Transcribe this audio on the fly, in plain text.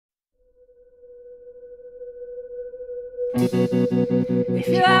If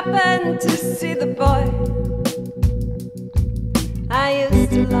you happen to see the boy I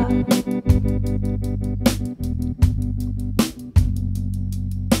used to love,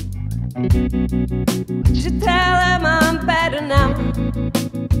 would you tell him I'm better now?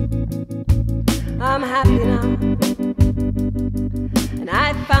 I'm happy now, and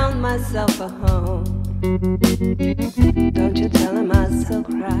I found myself a home. Don't you tell him I still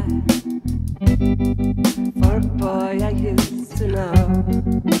cry for a boy I used to know.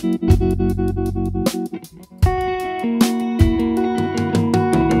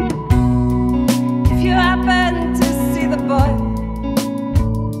 If you happen to see the boy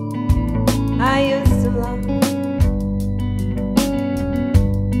I used to love,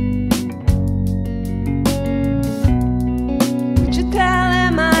 would you tell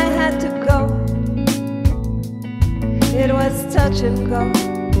him I had to go? It was touch and go,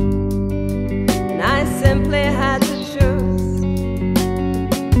 and I simply had to choose.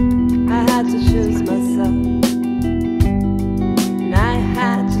 I had to choose myself, and I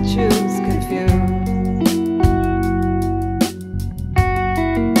had to choose confused.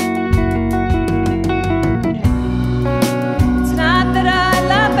 It's not that I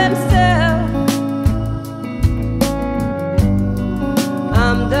love him still.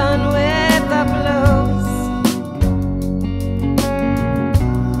 I'm done with the blues.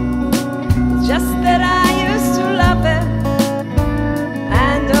 It's just that I used to love him,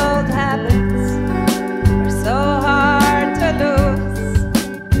 and old habits are so hard to lose.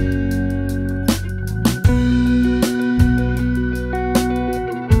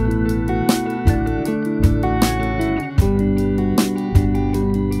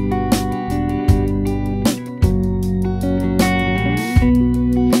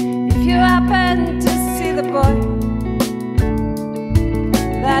 If you happen to see the boy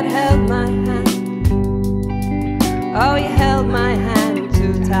that held my hand, oh, you held my hand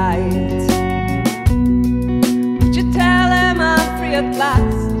too tight, would you tell him I'm free at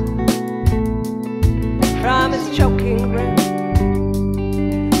last from his choking grip,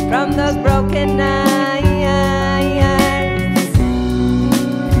 from those broken eyes?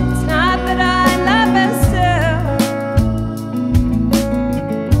 It's not that I love him still.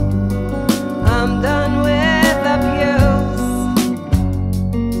 I'm done with abuse.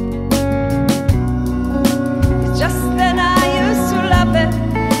 It's just that I used to love him,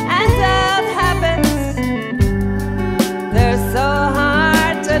 and old habits, they're so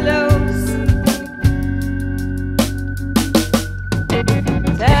hard to lose.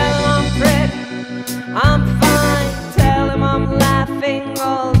 Tell him I'm pretty, I'm fine. Tell him I'm laughing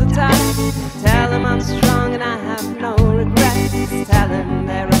all the time. Tell him I'm strong and I have no regrets. Tell him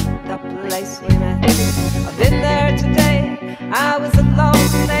they're at the place we met. I've been there today, I was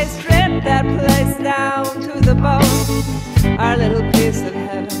alone. They stripped that place down to the bone. Our little